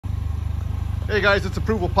Hey guys, it's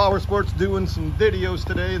Approval Power Sports doing some videos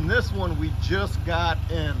today, and this one we just got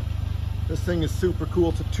in. This thing is super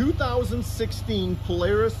cool. It's a 2016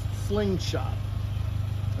 Polaris Slingshot.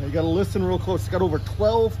 Now you gotta listen real close. It's got over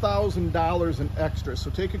 $12,000 in extras. So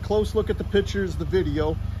take a close look at the pictures, the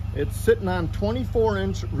video. It's sitting on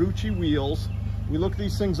 24-inch Rucci wheels. We look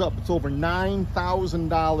these things up, it's over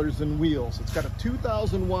 $9,000 in wheels. It's got a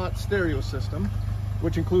 2,000-watt stereo system,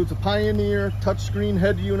 which includes a Pioneer touchscreen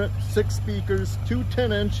head unit, 6 speakers, 2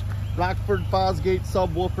 10-inch Rockford Fosgate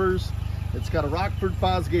subwoofers. It's got a Rockford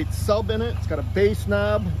Fosgate sub in it. It's got a bass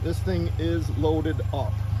knob. This thing is loaded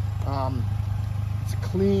up. It's a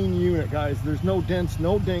clean unit, guys. There's no dents,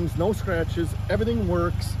 no dings, no scratches. Everything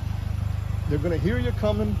works. They're gonna hear you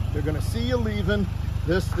coming. They're gonna see you leaving.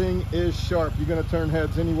 This thing is sharp. You're gonna turn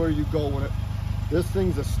heads anywhere you go with it. This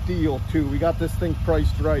thing's a steal too. We got this thing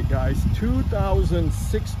priced right, guys.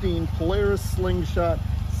 2016 Polaris Slingshot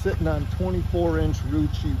sitting on 24-inch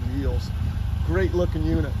Rucci wheels. Great looking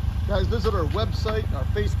unit. Guys, visit our website, our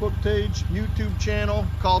Facebook page, YouTube channel.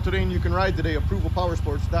 Call today and you can ride today,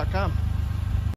 ApprovalPowersports.com.